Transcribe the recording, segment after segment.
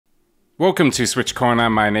Welcome to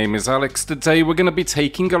SwitchCorner, my name is Alex. Today we're going to be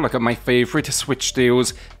taking a look at my favourite Switch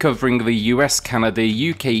deals covering the US, Canada,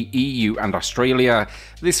 UK, EU and Australia.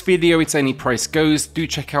 This video, it's any price goes, do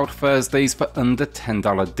check out Thursdays for under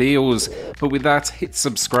 $10 deals. But with that, hit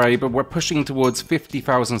subscribe. We're pushing towards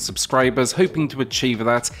 50,000 subscribers, hoping to achieve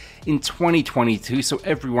that in 2022 so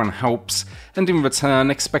everyone helps. And in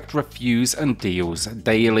return, expect reviews and deals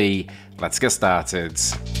daily. Let's get started.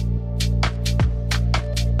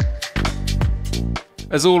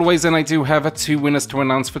 As always, then I do have two winners to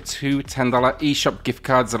announce for two $10 eShop gift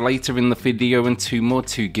cards later in the video and two more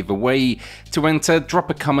to give away. To enter, drop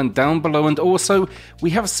a comment down below, and also we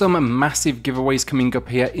have some massive giveaways coming up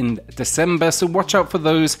here in December, so watch out for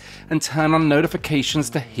those and turn on notifications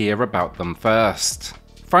to hear about them first.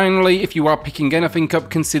 Finally, if you are picking anything up,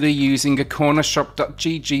 consider using a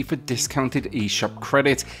cornershop.gg for discounted eShop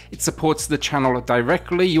credit. It supports the channel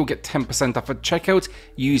directly, you'll get 10% off at checkout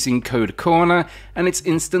using code CORNER, and it's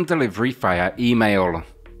instant delivery via email.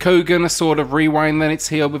 COGEN, a Sword of Rewind, then it's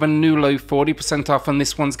here with a new low 40% off, and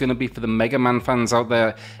this one's going to be for the Mega Man fans out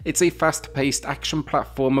there. It's a fast-paced action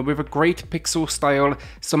platformer with a great pixel style,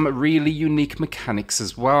 some really unique mechanics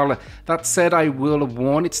as well. That said, I will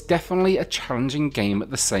warn, it's definitely a challenging game at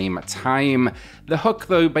the same time. The hook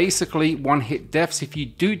though, basically one-hit deaths. If you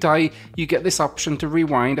do die, you get this option to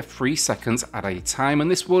rewind 3 seconds at a time, and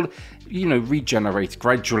this will, regenerate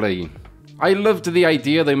gradually. I loved the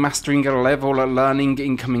idea though, mastering a level, learning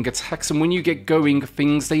incoming attacks, and when you get going,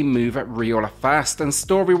 things they move at real fast. And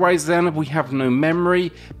story-wise then, we have no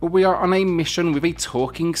memory, but we are on a mission with a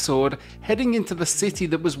talking sword, heading into the city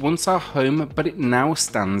that was once our home, but it now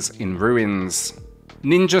stands in ruins.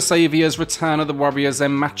 Ninja Savior's Return of the Warriors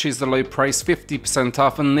then matches the low price, 50%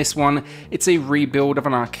 off, and this one, it's a rebuild of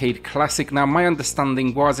an arcade classic. Now my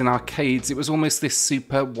understanding was in arcades it was almost this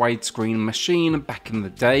super widescreen machine back in the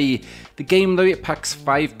day. The game though, it packs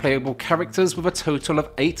 5 playable characters with a total of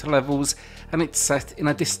 8 levels, and it's set in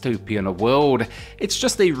a dystopian world. It's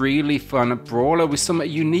just a really fun brawler with some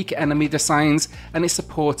unique enemy designs, and it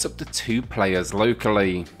supports up to 2 players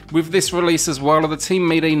locally. With this release as well, the team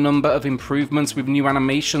made a number of improvements with new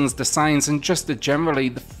animations, designs, and just generally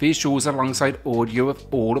the visuals alongside audio have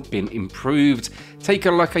all been improved. Take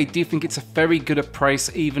a look, I do think it's a very good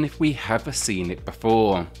price even if we have seen it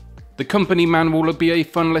before. The company manual will be a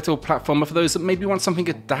fun little platformer for those that maybe want something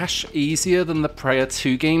a dash easier than the prior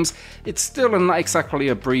 2 games. It's still not exactly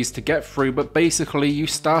a breeze to get through, but basically you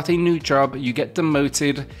start a new job, you get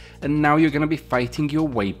demoted, and now you're going to be fighting your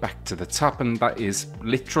way back to the top, and that is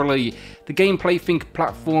literally. The gameplay, think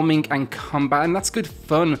platforming and combat, and that's good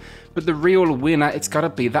fun, but the real winner, it's got to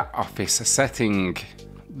be that office setting.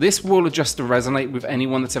 This will just resonate with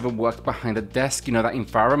anyone that's ever worked behind a desk, that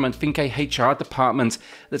environment. Think a HR department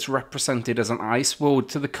that's represented as an ice world,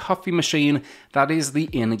 to the coffee machine that is the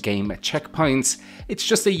in-game checkpoints. It's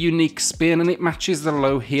just a unique spin, and it matches the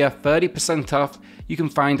low here, 30% off. You can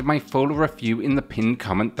find my full review in the pinned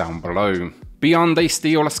comment down below. Beyond a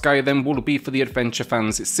Steel Sky then will be for the adventure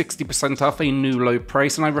fans. It's 60% off, a new low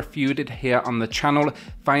price, and I reviewed it here on the channel.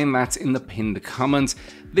 Find that in the pinned comment.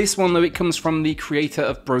 This one though, it comes from the creator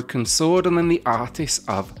of Broken Sword and then the artist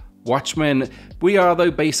of Watchmen. We are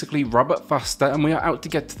though basically Robert Foster, and we are out to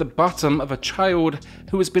get to the bottom of a child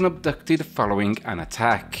who has been abducted following an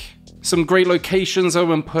attack. Some great locations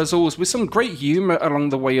and puzzles with some great humour along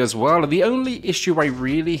the way as well. The only issue I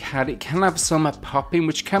really had, it can have some popping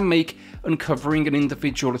which can make uncovering an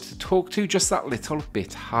individual to talk to just that little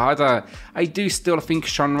bit harder. I do still think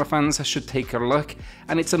genre fans should take a look,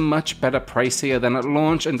 and it's a much better price here than at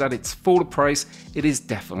launch, and at its full price it is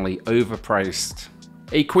definitely overpriced.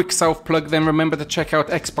 A quick self-plug then, remember to check out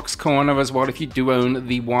XboxCorner as well if you do own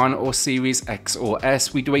the One or Series X or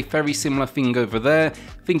S. We do a very similar thing over there,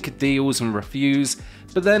 think deals and reviews,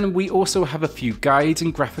 but then we also have a few guides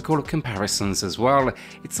and graphical comparisons as well.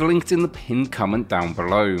 It's linked in the pinned comment down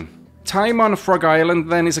below. Time on Frog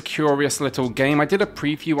Island then is a curious little game. I did a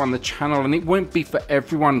preview on the channel, and it won't be for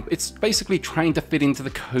everyone. It's basically trying to fit into the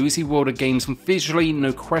cozy world of games, and visually,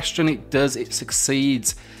 no question, it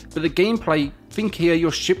succeeds. But the gameplay, think here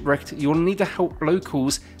you're shipwrecked, you'll need to help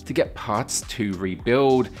locals to get parts to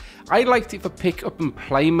rebuild. I liked it for pick up and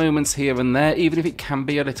play moments here and there, even if it can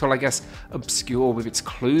be a little, obscure with its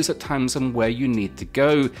clues at times and where you need to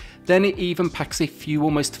go. Then it even packs a few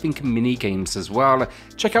almost mini games as well.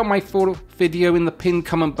 Check out my full video in the pinned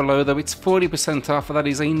comment below though, it's 40% off, that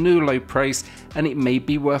is a new low price, and it may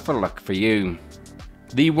be worth a look for you.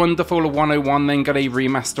 The wonderful 101 then got a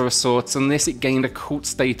remaster of sorts, and this it gained a cult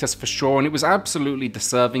status for sure, and it was absolutely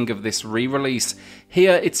deserving of this re-release.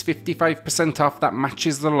 Here it's 55% off, that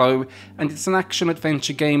matches the low, and it's an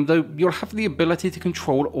action-adventure game, though you'll have the ability to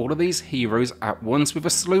control all of these heroes at once with a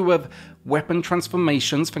slew of weapon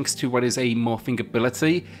transformations thanks to what is a morphing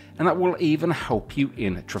ability, and that will even help you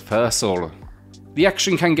in traversal. The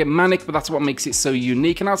action can get manic, but that's what makes it so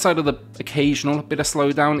unique, and outside of the occasional bit of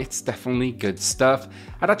slowdown, it's definitely good stuff.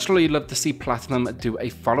 I'd actually love to see Platinum do a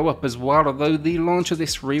follow-up as well, although the launch of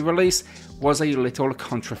this re-release was a little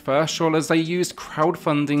controversial as they used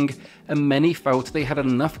crowdfunding and many felt they had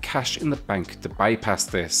enough cash in the bank to bypass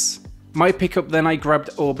this. My pickup then, I grabbed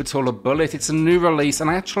Orbital Bullet. It's a new release and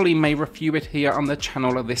I actually may review it here on the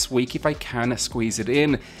channel this week if I can squeeze it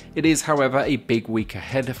in. It is however a big week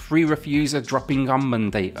ahead, 3 reviews are dropping on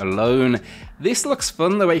Monday alone. This looks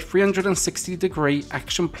fun though, a 360-degree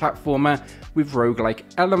action platformer with roguelike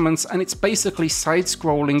elements, and it's basically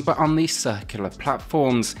side-scrolling but on these circular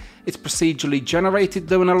platforms. It's procedurally generated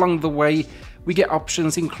though, and along the way we get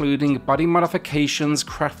options including body modifications,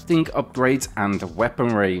 crafting, upgrades and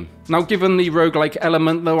weaponry. Now given the roguelike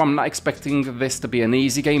element though, I'm not expecting this to be an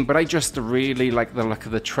easy game, but I just really like the look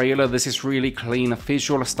of the trailer. This is really clean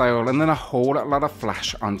visual style and then a whole lot of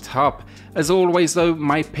flash on top. As always though,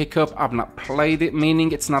 my pickup, I've not played it,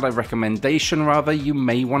 meaning it's not a recommendation, rather you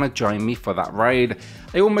may want to join me for that ride.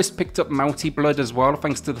 I almost picked up Mounty Blood as well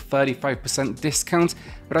thanks to the 35% discount,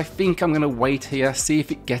 but I think I'm going to wait here, see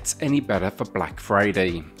if it gets any better for Black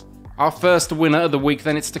Friday. Our first winner of the week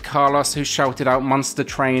then, it's to Carlos, who shouted out Monster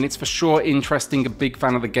Train. It's for sure interesting, a big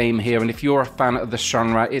fan of the game here, and if you're a fan of the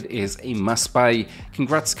genre, it is a must buy.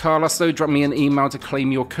 Congrats Carlos though, drop me an email to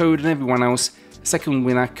claim your code, and everyone else, second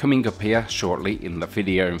winner coming up here shortly in the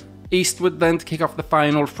video. Eastward then to kick off the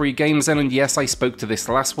final 3 games then, and yes, I spoke to this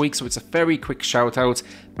last week, so it's a very quick shout out,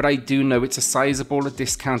 but I do know it's a sizable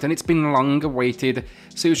discount and it's been long awaited,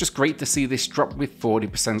 so it was just great to see this drop with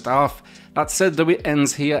 40% off. That said though, it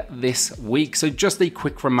ends here this week, so just a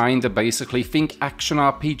quick reminder basically, think action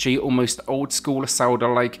RPG, almost old school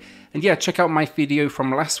Zelda-like, and yeah, check out my video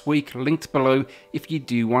from last week, linked below if you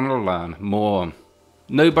do want to learn more.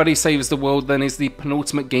 Nobody Saves the World then is the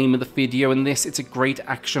penultimate game of the video, and this, it's a great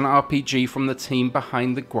action RPG from the team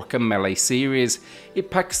behind the Guacamelee series.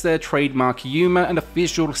 It packs their trademark humour and a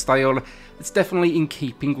visual style that's definitely in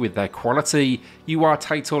keeping with their quality. You are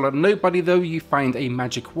titled Nobody though, you find a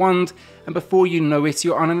magic wand, and before you know it,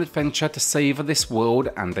 you're on an adventure to save this world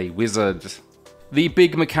and a wizard. The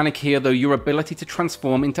big mechanic here though, your ability to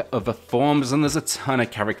transform into other forms, and there's a ton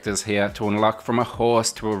of characters here to unlock, from a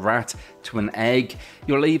horse to a rat to an egg.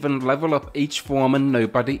 You'll even level up each form and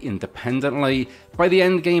Nobody independently. By the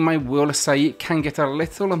end game, I will say it can get a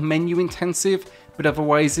little menu intensive, but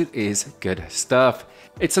otherwise it is good stuff.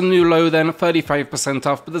 It's a new low then, 35%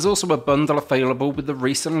 off, but there's also a bundle available with the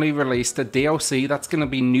recently released DLC that's going to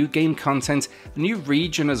be new game content, a new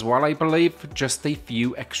region as well I believe, for just a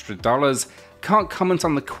few extra dollars. Can't comment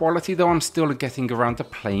on the quality though, I'm still getting around to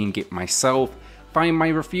playing it myself. Find my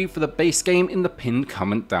review for the base game in the pinned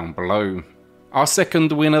comment down below. Our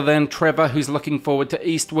second winner then, Trevor, who's looking forward to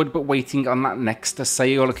Eastward but waiting on that next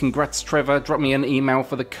sale. Congrats Trevor, drop me an email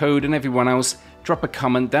for the code, and everyone else, drop a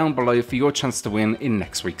comment down below for your chance to win in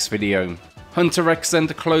next week's video. HunterX then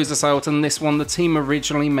to close us out, and this one, the team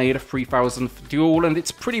originally made a 3000th duel, and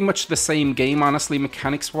it's pretty much the same game honestly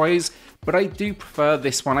mechanics wise, but I do prefer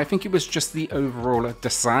this one. I think it was just the overall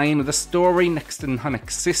design, the story next to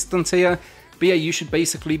non-existent here. But yeah, you should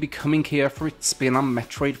basically be coming here for its spin on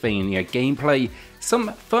Metroidvania gameplay.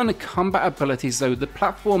 Some fun combat abilities though, the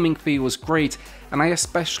platforming feels great, and I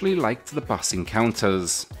especially liked the boss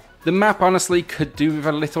encounters. The map honestly could do with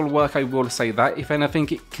a little work, I will say that. If anything,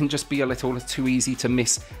 it can just be a little too easy to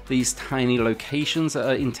miss these tiny locations that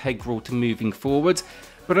are integral to moving forward.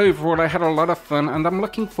 But overall, I had a lot of fun, and I'm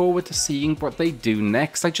looking forward to seeing what they do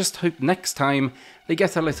next. I just hope next time they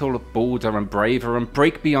get a little bolder and braver and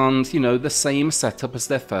break beyond, you know, the same setup as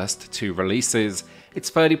their first 2 releases.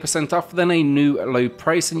 It's 30% off, then a new low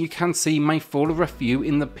price, and you can see my full review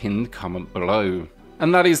in the pinned comment below.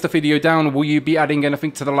 And that is the video down. Will you be adding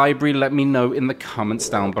anything to the library? Let me know in the comments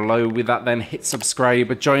down below. With that then, hit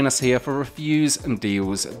subscribe, join us here for reviews and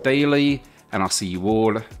deals daily, and I'll see you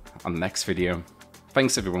all on the next video.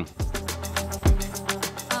 Thanks everyone.